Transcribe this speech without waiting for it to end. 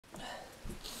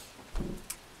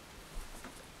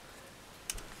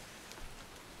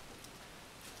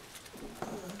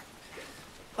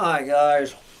Hi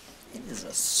guys, it is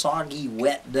a soggy,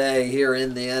 wet day here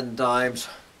in the end times.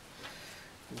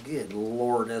 Good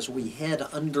Lord, as we head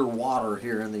underwater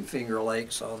here in the Finger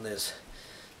Lakes on this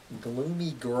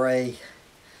gloomy gray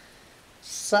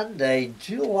Sunday,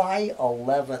 July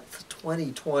 11th,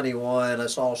 2021.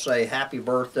 Let's all say happy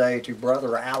birthday to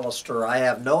Brother Alistair. I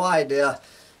have no idea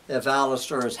if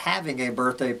Alistair is having a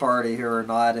birthday party here or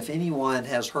not. If anyone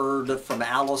has heard from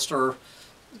Alistair,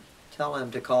 tell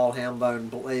him to call Hambone,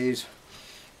 please.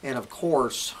 And of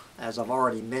course, as I've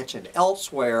already mentioned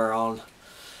elsewhere on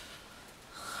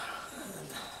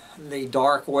the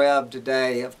dark web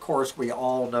today, of course we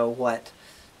all know what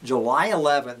July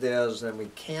 11th is, and we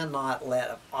cannot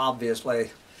let,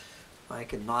 obviously, I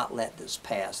cannot let this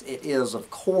pass. It is, of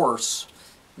course,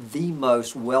 the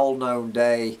most well-known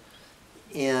day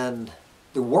in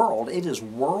the world. It is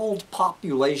World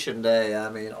Population Day. I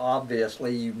mean,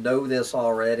 obviously, you know this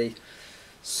already.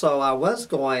 So I was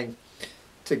going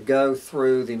to go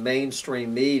through the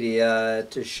mainstream media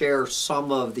to share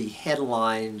some of the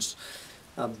headlines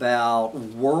about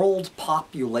World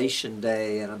Population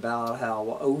Day and about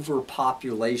how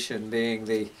overpopulation being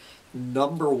the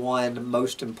 #1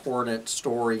 most important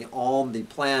story on the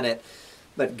planet.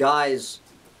 But guys,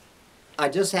 I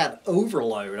just had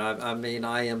overload. I mean,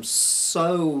 I am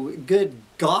so, good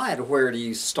God, where do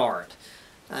you start?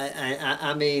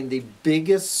 I mean, the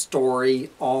biggest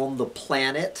story on the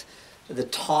planet, the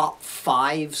top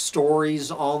 5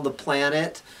 stories on the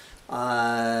planet.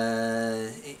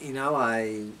 You know,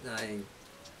 I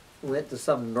went to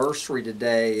some nursery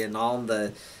today, and on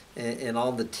the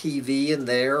TV and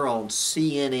there on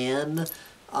CNN,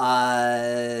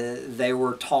 they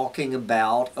were talking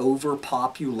about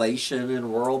overpopulation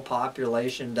and World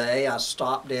Population Day. I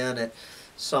stopped in at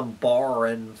some bar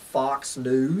in Fox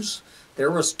News. There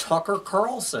was Tucker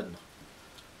Carlson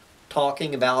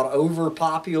talking about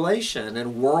overpopulation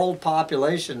and World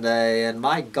Population Day, and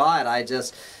my God,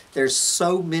 there's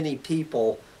so many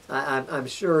people. I'm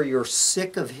sure you're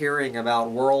sick of hearing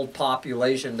about World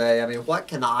Population Day. I mean, what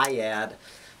can I add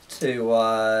to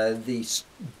the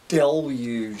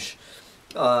deluge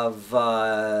of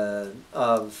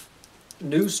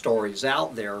news stories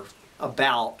out there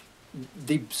about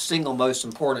the single most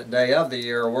important day of the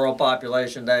year, World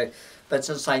Population Day? But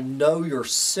since I know you're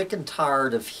sick and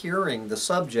tired of hearing the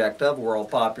subject of World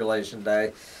Population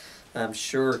Day, I'm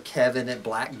sure Kevin at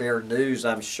Black Bear News,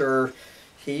 I'm sure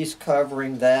he's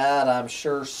covering that. I'm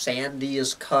sure Sandy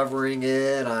is covering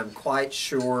it. I'm quite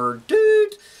sure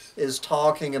Dude is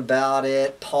talking about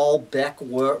it. Paul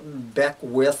Beckworth,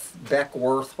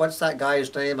 what's that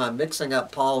guy's name? I'm mixing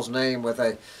up Paul's name with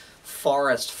a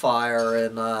forest fire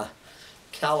in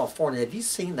California. Have you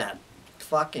seen that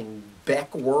fucking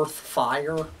Beckworth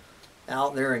fire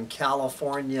out there in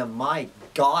California? My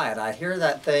God, I hear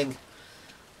that thing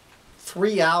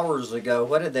 3 hours ago.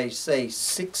 What did they say?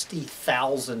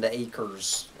 60,000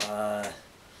 acres.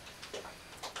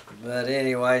 But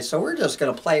anyway, so we're just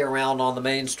going to play around on the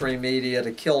mainstream media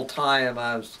to kill time.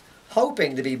 I was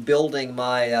hoping to be building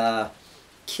my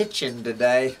kitchen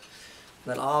today,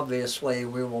 but obviously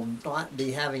we will not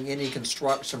be having any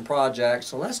construction projects.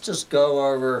 So let's just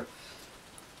go over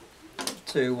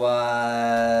to,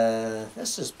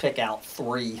 let's just pick out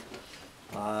 3.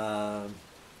 We're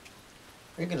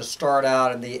going to start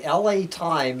out in the LA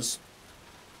Times.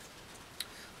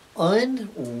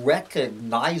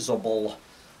 Unrecognizable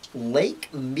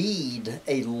Lake Mead,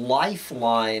 a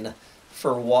lifeline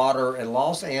for water in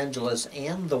Los Angeles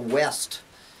and the West,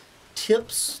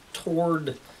 tips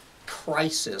toward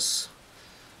crisis.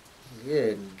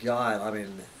 Good God, I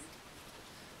mean,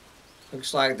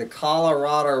 looks like the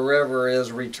Colorado River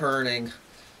is returning.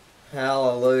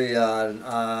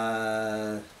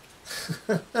 Hallelujah.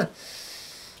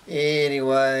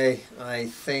 Anyway, I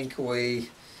think we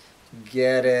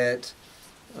get it.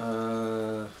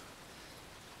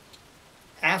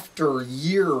 After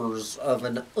years of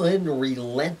an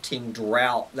unrelenting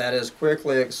drought that has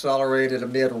quickly accelerated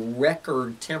amid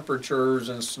record temperatures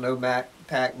and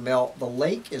snowpack melt, the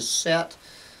lake is set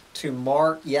to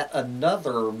mark yet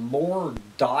another more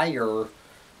dire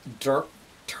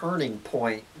turning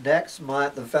point. Next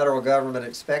month, the federal government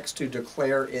expects to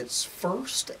declare its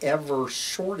first ever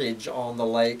shortage on the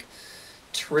lake,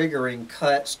 triggering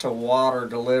cuts to water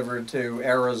delivered to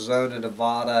Arizona,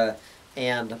 Nevada,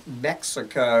 and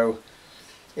Mexico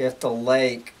if the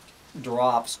lake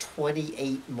drops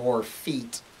 28 more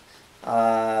feet.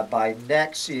 By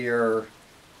next year,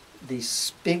 the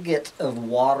spigot of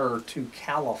water to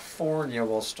California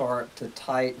will start to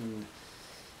tighten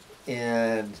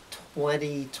in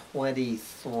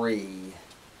 2023.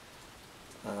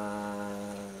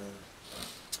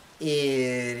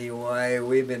 Anyway,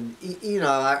 we've been, you know,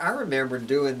 I remember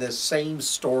doing this same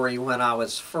story when I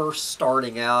was first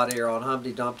starting out here on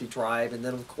Humpty Dumpty Drive, and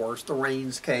then of course the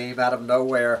rains came out of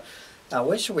nowhere. I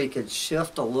wish we could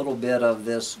shift a little bit of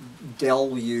this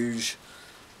deluge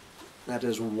that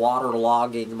is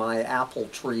waterlogging my apple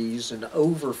trees and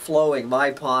overflowing my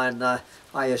pond. I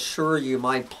assure you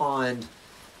my pond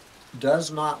does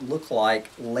not look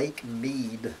like Lake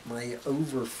Mead, my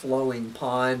overflowing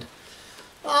pond.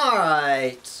 All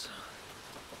right.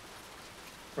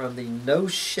 From the No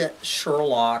Shit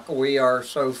Sherlock, we are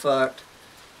so fucked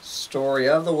story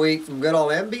of the week from good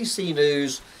old NBC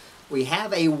News. We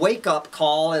have a wake-up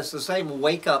call. It's the same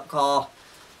wake-up call.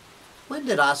 When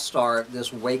did I start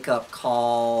this wake-up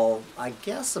call? I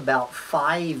guess about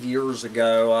 5 years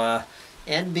ago.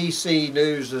 NBC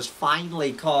News has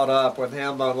finally caught up with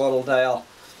him on Littledale.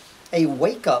 A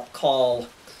wake-up call.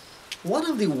 One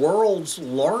of the world's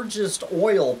largest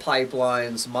oil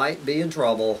pipelines might be in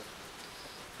trouble.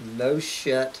 No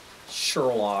shit,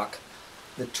 Sherlock.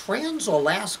 The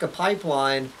Trans-Alaska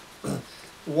Pipeline,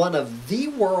 one of the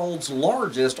world's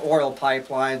largest oil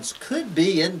pipelines, could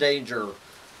be in danger.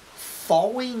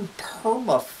 Thawing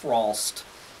permafrost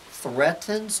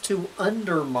threatens to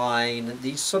undermine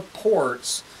the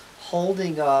supports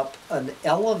holding up an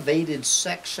elevated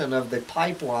section of the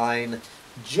pipeline,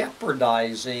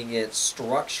 jeopardizing its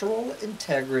structural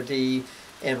integrity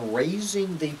and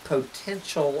raising the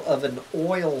potential of an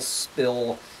oil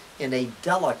spill in a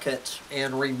delicate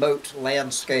and remote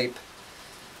landscape.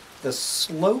 The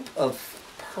slope of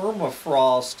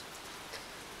permafrost,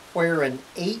 where an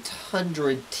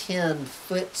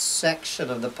 810-foot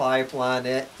section of the pipeline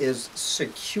is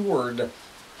secured,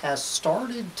 has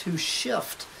started to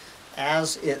shift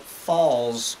as it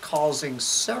thaws, causing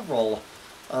several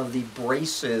of the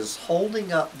braces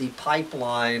holding up the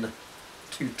pipeline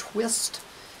to twist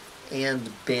and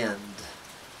bend.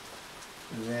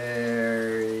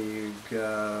 There you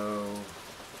go.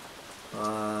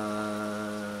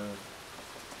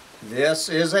 This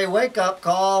is a wake-up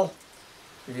call.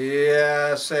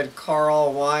 Yeah, said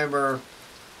Carl Weimer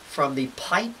from the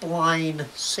Pipeline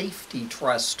Safety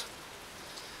Trust.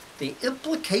 The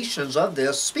implications of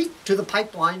this speak to the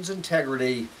pipeline's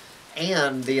integrity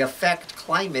and the effect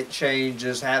climate change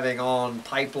is having on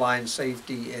pipeline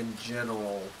safety in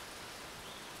general.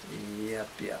 Yep.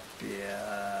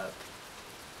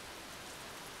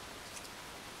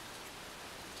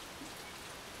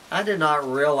 I did not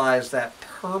realize that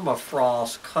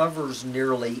permafrost covers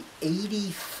nearly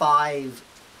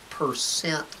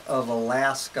 85% of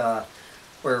Alaska,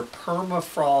 where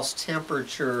permafrost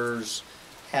temperatures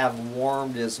have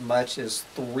warmed as much as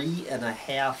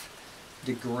 3.5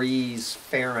 degrees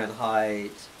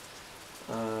Fahrenheit.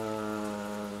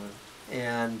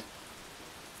 And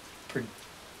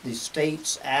the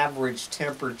state's average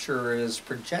temperature is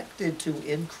projected to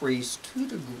increase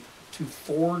 2 to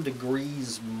 4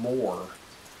 degrees more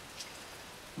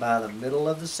by the middle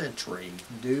of the century.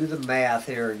 Do the math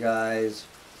here, guys.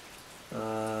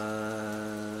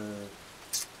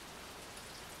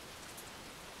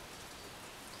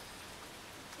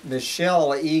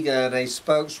 Michelle Egan, a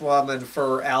spokeswoman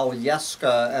for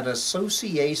Alyeska, an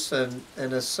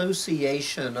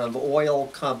association of oil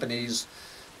companies,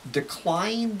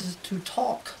 declined to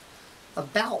talk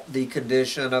about the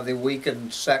condition of the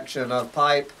weakened section of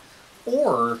pipe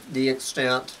or the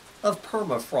extent of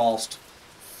permafrost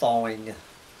thawing.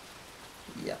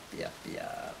 Yep.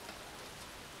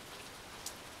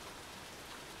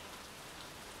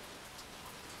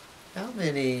 How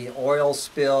many oil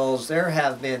spills? There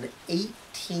have been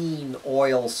 18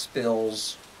 oil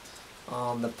spills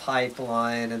on the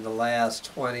pipeline in the last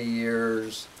 20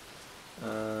 years.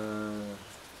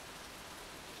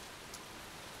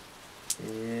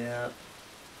 Yeah.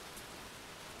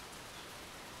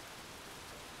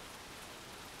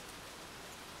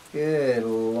 Good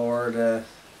Lord.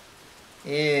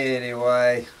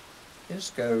 Anyway,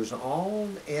 this goes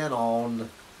on and on.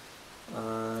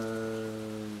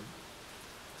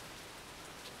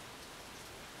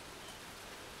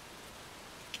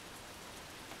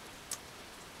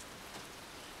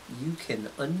 You can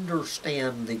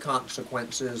understand the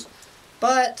consequences,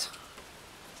 but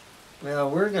well,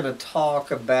 we're going to talk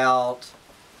about,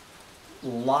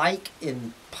 like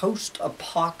in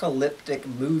post-apocalyptic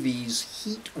movies,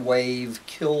 heat wave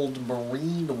killed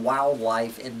marine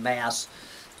wildlife en masse,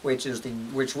 which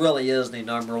really is the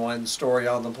 #1 story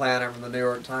on the planet from the New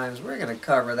York Times. We're going to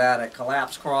cover that at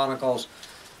Collapse Chronicles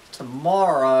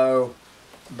tomorrow,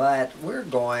 but we're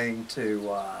going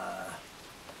to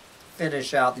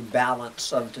finish out the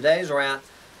balance of today's rant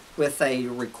with a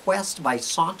request by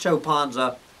Sancho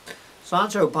Panza,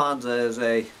 Sancho Panza is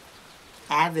a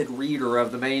avid reader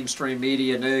of the mainstream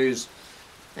media news,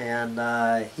 and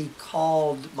he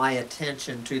called my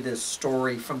attention to this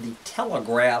story from the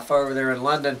Telegraph over there in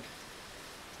London.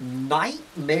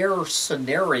 Nightmare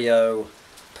scenario,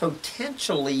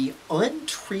 potentially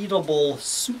untreatable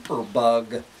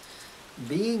superbug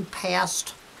being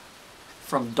passed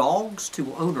from dogs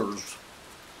to owners.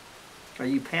 Are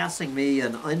you passing me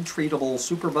an untreatable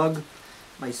superbug?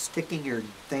 Am I sticking your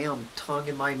damn tongue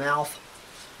in my mouth?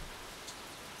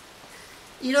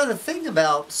 You know, the thing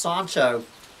about Sancho,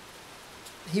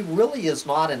 he really is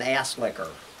not an ass licker.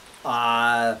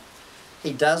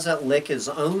 He doesn't lick his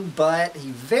own butt.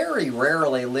 He very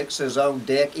rarely licks his own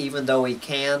dick, even though he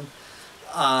can.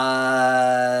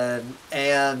 And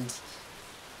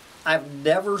I've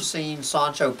never seen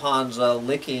Sancho Panza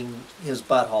licking his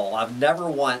butthole. I've never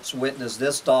once witnessed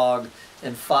this dog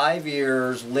in 5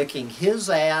 years licking his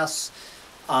ass.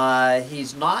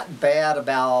 He's not bad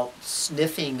about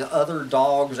sniffing other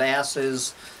dogs'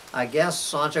 asses. I guess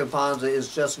Sancho Panza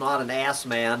is just not an ass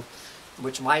man,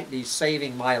 which might be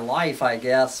saving my life, I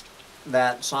guess,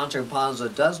 that Sancho Panza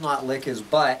does not lick his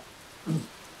butt.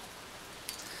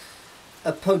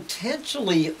 A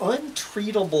potentially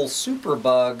untreatable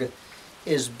superbug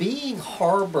is being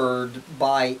harbored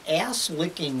by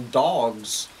ass-licking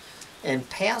dogs and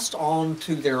passed on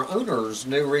to their owners,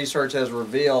 new research has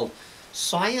revealed.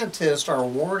 Scientists are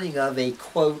warning of a,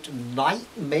 quote,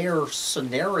 nightmare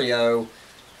scenario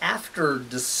after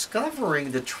discovering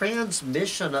the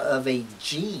transmission of a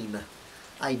gene.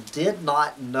 I did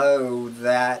not know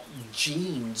that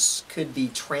genes could be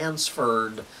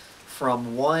transferred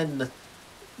from one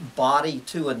body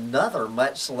to another,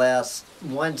 much less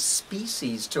one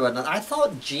species to another. I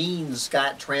thought genes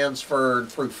got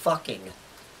transferred through fucking.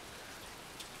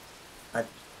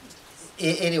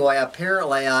 Anyway,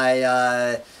 apparently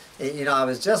I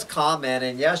was just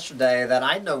commenting yesterday that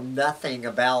I know nothing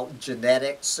about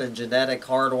genetics and genetic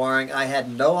hardwiring. I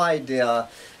had no idea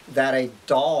that a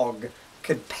dog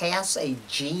could pass a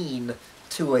gene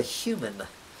to a human.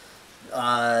 We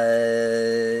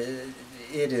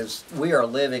are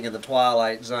living in the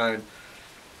twilight zone.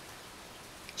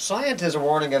 Scientists are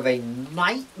warning of a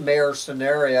nightmare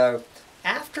scenario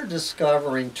after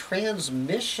discovering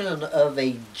transmission of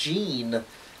a gene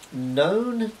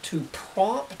known to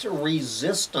prompt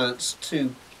resistance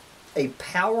to a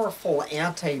powerful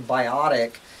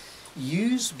antibiotic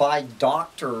used by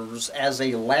doctors as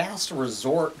a last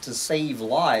resort to save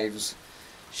lives.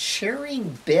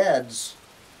 Sharing beds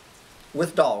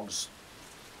with dogs.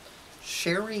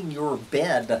 Sharing your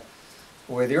bed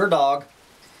with your dog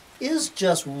is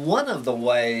just one of the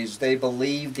ways they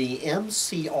believe the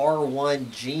MCR1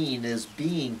 gene is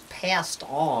being passed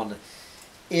on.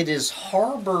 It is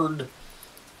harbored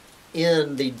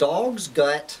in the dog's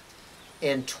gut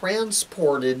and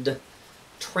transported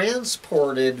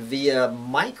via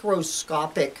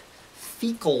microscopic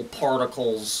fecal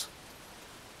particles.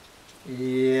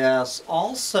 Yes,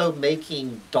 also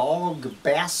making dog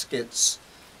baskets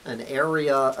an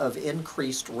area of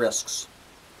increased risks.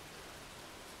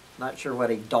 Not sure what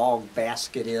a dog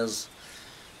basket is.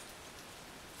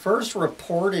 First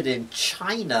reported in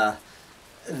China,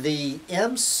 the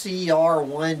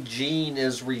MCR1 gene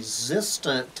is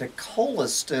resistant to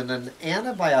colistin, an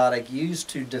antibiotic used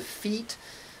to defeat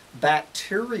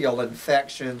bacterial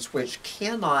infections which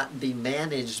cannot be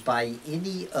managed by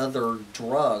any other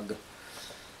drug.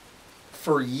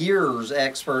 For years,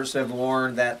 experts have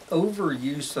warned that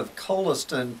overuse of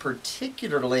colistin,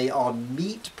 particularly on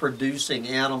meat-producing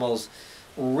animals,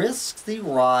 risks the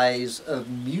rise of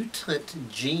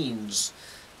mutant genes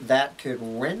that could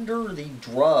render the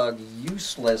drug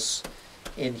useless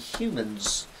in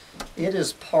humans. It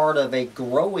is part of a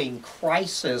growing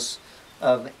crisis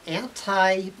of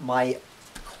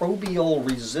antimicrobial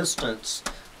resistance,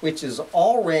 which is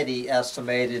already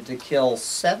estimated to kill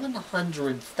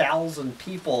 700,000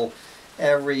 people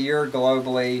every year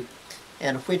globally,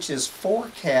 and which is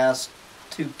forecast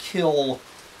to kill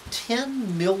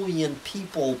 10 million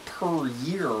people per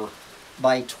year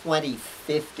by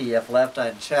 2050 if left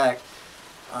unchecked.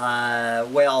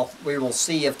 Well, we will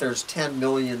see if there's 10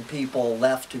 million people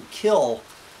left to kill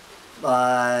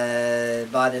by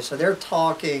this. So they're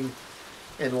talking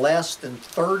in less than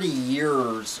 30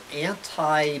 years,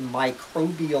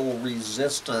 antimicrobial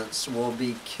resistance will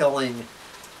be killing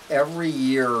every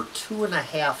year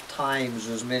 2.5 times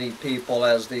as many people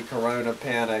as the corona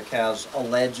panic has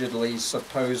allegedly,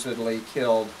 supposedly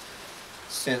killed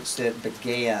since it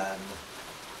began.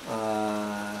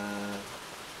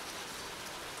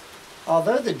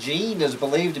 Although the gene is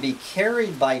believed to be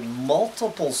carried by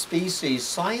multiple species,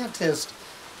 scientists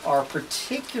are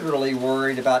particularly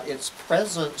worried about its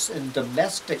presence in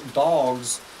domestic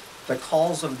dogs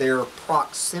because of their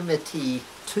proximity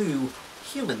to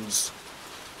humans.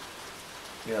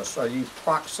 Yes, are you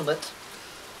proximate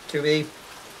to me?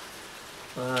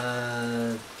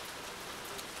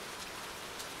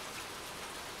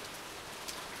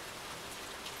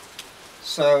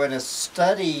 So in a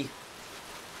study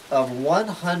of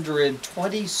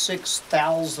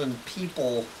 126,000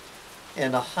 people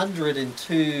and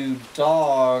 102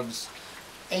 dogs,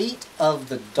 8 of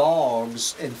the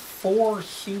dogs and 4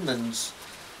 humans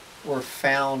were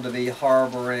found to be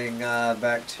harboring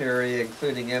bacteria,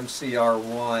 including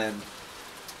MCR1.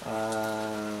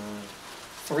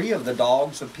 3 of the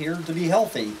dogs appeared to be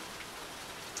healthy.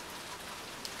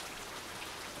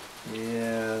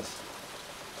 Yes.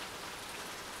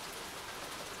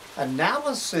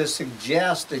 Analysis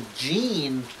suggests the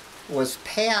gene was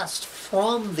passed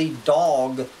from the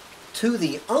dog to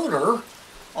the owner,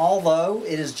 although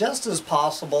it is just as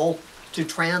possible to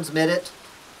transmit it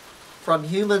from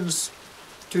humans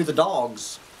to the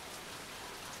dogs.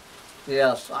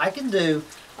 Yes, I can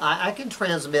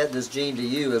transmit this gene to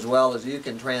you as well as you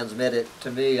can transmit it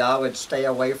to me. I would stay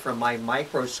away from my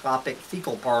microscopic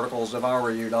fecal particles if I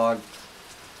were you, dog.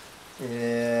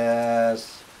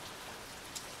 Yes.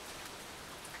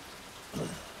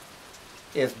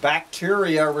 If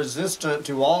bacteria resistant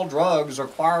to all drugs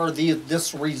acquire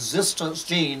this resistance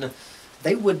gene,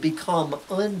 they would become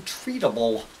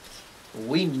untreatable.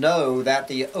 We know that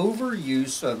the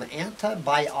overuse of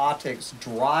antibiotics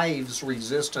drives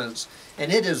resistance,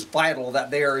 and it is vital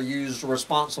that they are used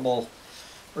responsibly.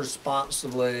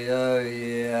 Oh,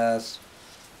 yes.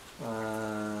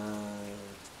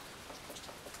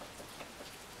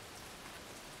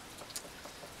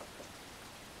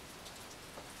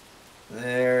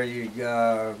 There you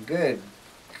go. Good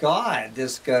God,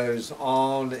 this goes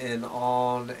on and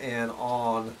on and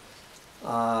on.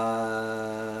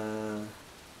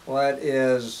 What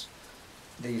is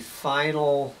the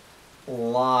final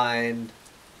line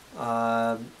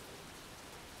about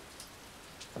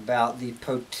the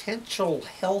potential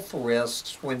health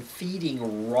risks when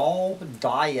feeding raw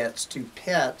diets to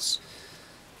pets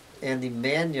and the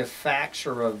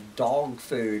manufacture of dog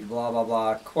food, blah, blah,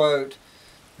 blah. Quote,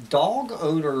 dog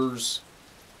owners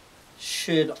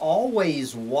should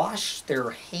always wash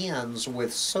their hands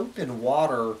with soap and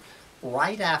water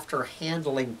right after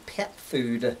handling pet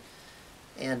food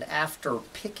and after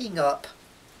picking up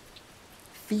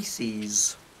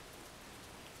feces.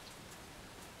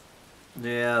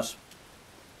 Yes,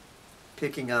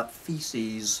 picking up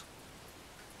feces.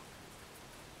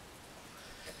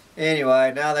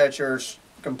 Anyway, now that you're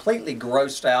completely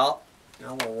grossed out,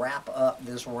 I will wrap up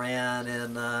this rant,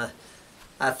 and I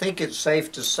think it's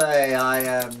safe to say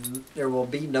there will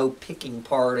be no picking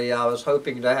party. I was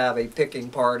hoping to have a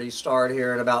picking party start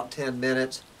here in about 10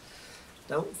 minutes.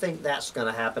 Don't think that's going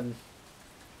to happen.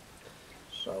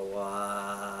 So,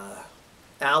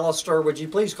 Alistair, would you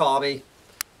please call me?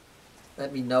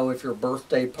 Let me know if your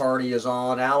birthday party is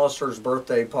on. Alistair's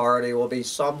birthday party will be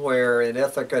somewhere in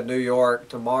Ithaca, New York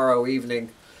tomorrow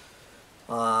evening.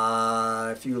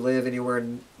 If you live anywhere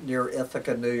near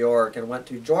Ithaca, New York, and want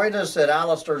to join us at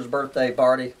Alistair's birthday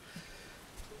party,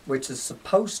 which is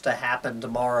supposed to happen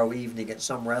tomorrow evening at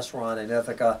some restaurant in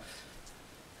Ithaca,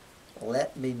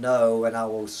 let me know and I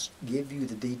will give you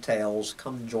the details.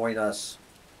 Come join us.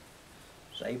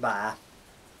 Say bye.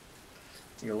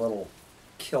 Your little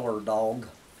killer dog.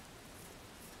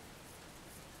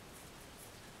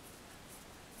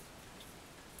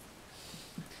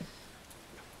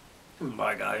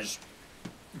 Bye, guys.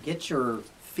 Get your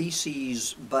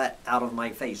feces butt out of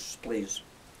my face, please.